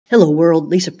Hello world,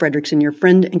 Lisa Friedrichsen, your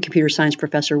friend and computer science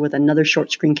professor with another short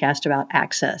screencast about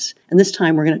access. And this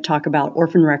time we're going to talk about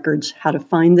orphan records, how to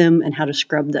find them, and how to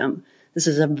scrub them. This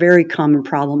is a very common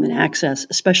problem in access,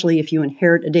 especially if you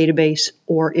inherit a database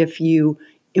or if you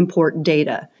import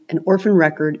data. An orphan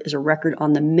record is a record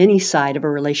on the many side of a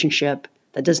relationship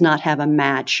that does not have a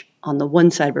match on the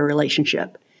one side of a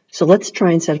relationship. So let's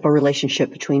try and set up a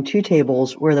relationship between two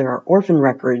tables where there are orphan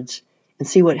records and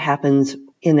see what happens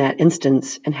in that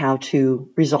instance and how to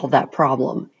resolve that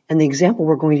problem. And the example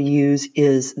we're going to use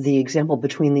is the example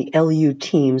between the LU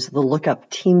teams, the lookup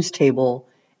teams table,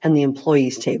 and the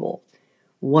employees table.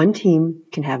 One team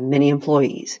can have many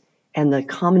employees, and the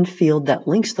common field that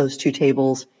links those two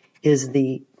tables is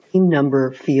the team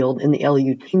number field in the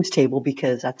LU teams table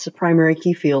because that's the primary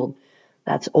key field.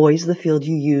 That's always the field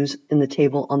you use in the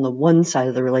table on the one side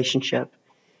of the relationship,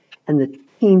 and the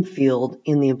team field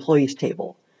in the employees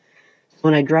table.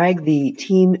 When I drag the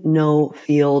team no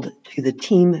field to the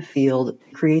team field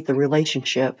to create the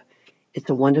relationship, it's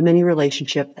a one-to-many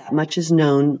relationship. That much is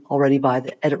known already by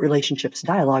the Edit Relationships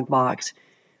dialog box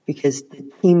because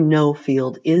the team no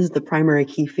field is the primary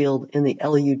key field in the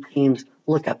LU teams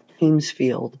lookup teams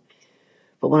field.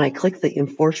 But when I click the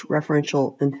Enforce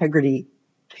Referential Integrity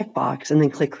checkbox and then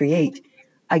click Create,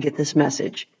 I get this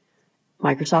message.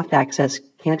 Microsoft Access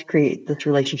can't create this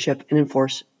relationship and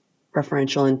enforce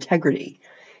referential integrity.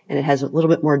 And it has a little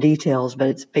bit more details, but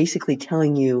it's basically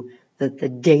telling you that the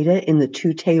data in the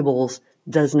two tables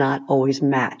does not always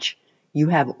match. You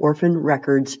have orphan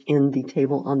records in the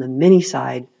table on the many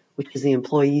side, which is the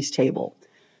employees table.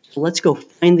 So let's go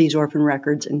find these orphan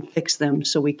records and fix them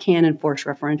so we can enforce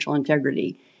referential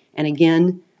integrity. And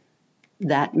again,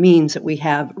 that means that we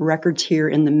have records here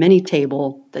in the many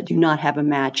table that do not have a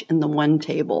match in the one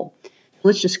table.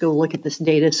 Let's just go look at this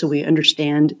data so we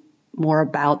understand more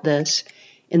about this.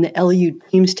 In the LU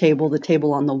teams table, the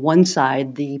table on the one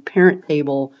side, the parent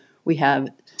table, we have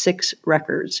 6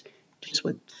 records, just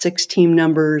with 6 team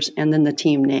numbers and then the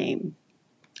team name.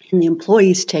 In the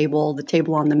employees table, the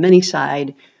table on the many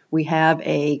side, we have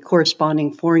a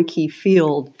corresponding foreign key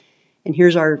field, and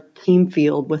here's our team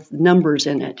field with numbers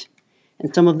in it,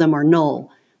 and some of them are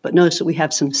null, but notice that we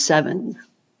have some 7s.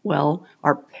 Well,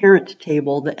 our parent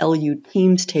table, the LU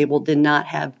teams table, did not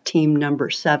have team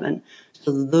number 7.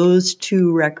 So those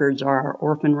 2 records are our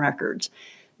orphan records.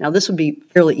 Now this would be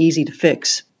fairly easy to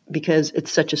fix because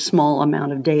it's such a small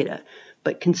amount of data.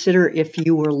 But consider if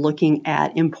you were looking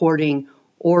at importing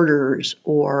orders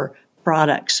or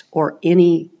products or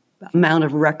any amount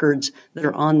of records that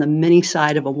are on the many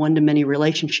side of a one-to-many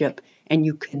relationship and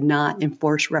you could not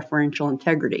enforce referential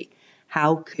integrity.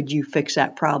 How could you fix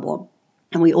that problem?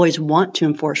 And we always want to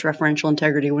enforce referential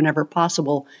integrity whenever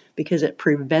possible because it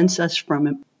prevents us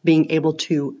from being able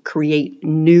to create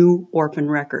new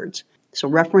orphan records. So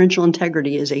referential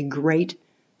integrity is a great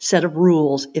set of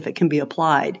rules if it can be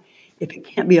applied. If it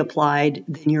can't be applied,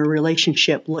 then your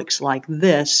relationship looks like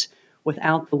this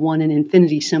without the 1 and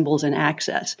infinity symbols in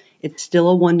access. It's still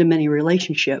a one-to-many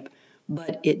relationship,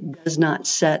 but it does not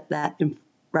set that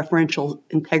referential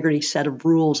integrity set of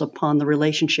rules upon the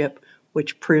relationship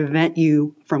which prevent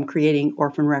you from creating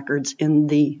orphan records in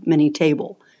the many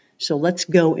table. So let's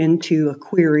go into a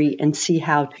query and see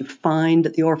how to find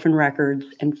the orphan records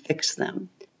and fix them.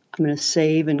 I'm going to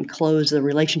save and close the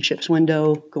relationships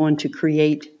window, go into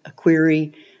create a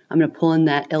query. I'm going to pull in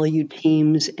that LU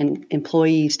teams and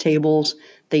employees tables.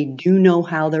 They do know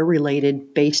how they're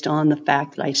related based on the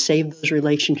fact that I saved those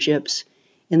relationships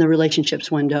in the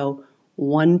relationships window.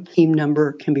 One team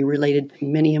number can be related to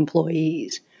many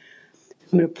employees.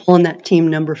 I'm going to pull in that team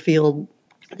number field,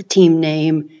 the team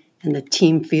name, and the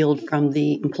team field from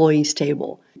the employees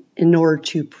table. In order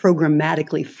to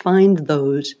programmatically find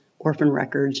those orphan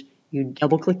records, you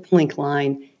double-click the link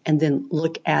line and then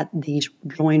look at these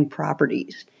join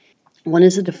properties. One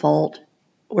is the default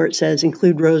where it says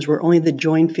include rows where only the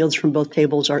join fields from both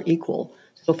tables are equal.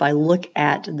 So if I look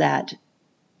at that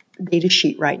data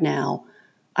sheet right now,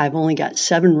 I've only got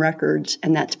 7 records,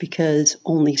 and that's because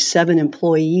only 7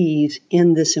 employees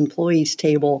in this employees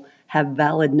table have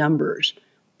valid numbers.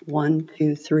 1,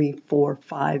 2, 3, 4,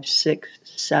 5, 6,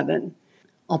 7.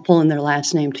 I'll pull in their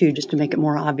last name too, just to make it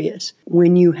more obvious.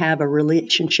 When you have a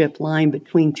relationship line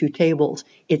between 2 tables,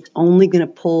 it's only going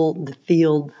to pull the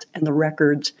fields and the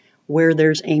records where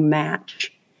there's a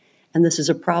match. And this is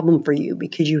a problem for you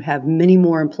because you have many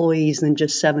more employees than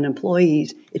just 7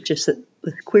 employees. It's just that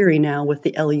the query now with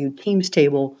the LU teams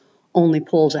table only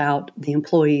pulls out the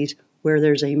employees where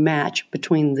there's a match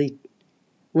between the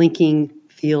linking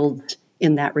fields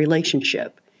in that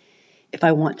relationship. If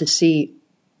I want to see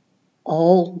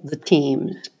all the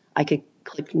teams, I could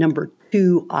click number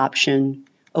 2 option,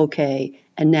 OK,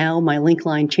 and now my link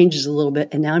line changes a little bit,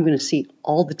 and now I'm going to see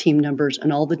all the team numbers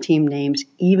and all the team names,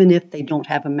 even if they don't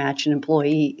have a match in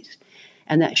employees.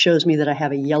 And that shows me that I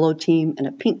have a yellow team and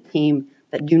a pink team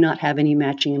that do not have any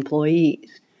matching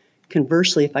employees.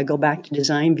 Conversely, if I go back to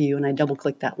design view and I double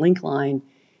click that link line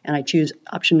and I choose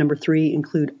option number 3,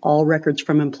 include all records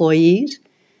from employees,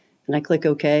 and I click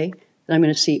OK, then I'm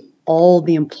going to see all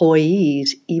the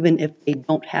employees, even if they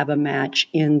don't have a match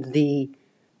in the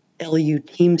LU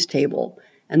teams table.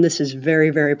 And this is very,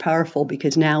 very powerful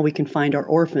because now we can find our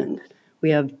orphans.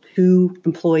 We have 2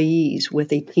 employees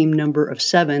with a team number of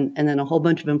 7 and then a whole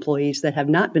bunch of employees that have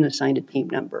not been assigned a team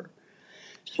number.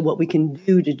 So what we can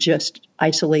do to just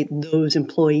isolate those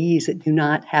employees that do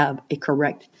not have a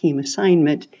correct team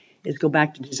assignment is go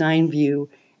back to design view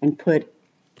and put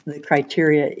the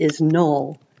criteria is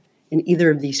null in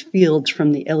either of these fields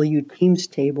from the LU teams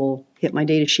table, hit my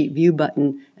datasheet view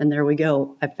button, and there we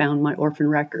go. I found my orphan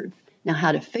record. Now,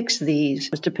 how to fix these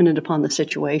is dependent upon the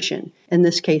situation. In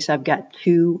this case, I've got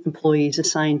 2 employees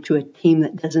assigned to a team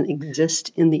that doesn't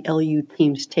exist in the LU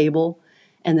teams table,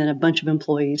 and then a bunch of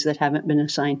employees that haven't been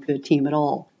assigned to a team at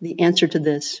all. The answer to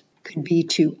this could be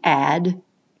to add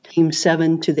team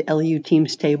 7 to the LU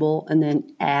teams table and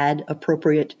then add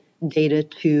appropriate data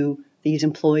to these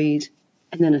employees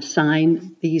and then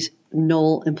assign these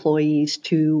null employees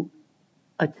to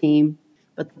a team.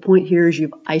 But the point here is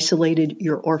you've isolated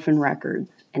your orphan records,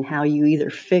 and how you either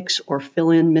fix or fill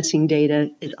in missing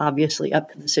data is obviously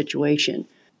up to the situation.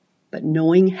 But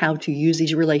knowing how to use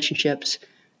these relationships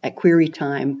at query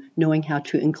time, knowing how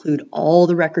to include all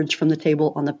the records from the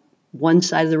table on the one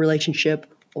side of the relationship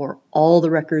or all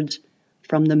the records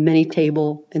from the many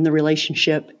table in the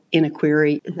relationship in a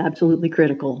query is absolutely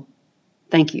critical.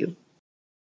 Thank you.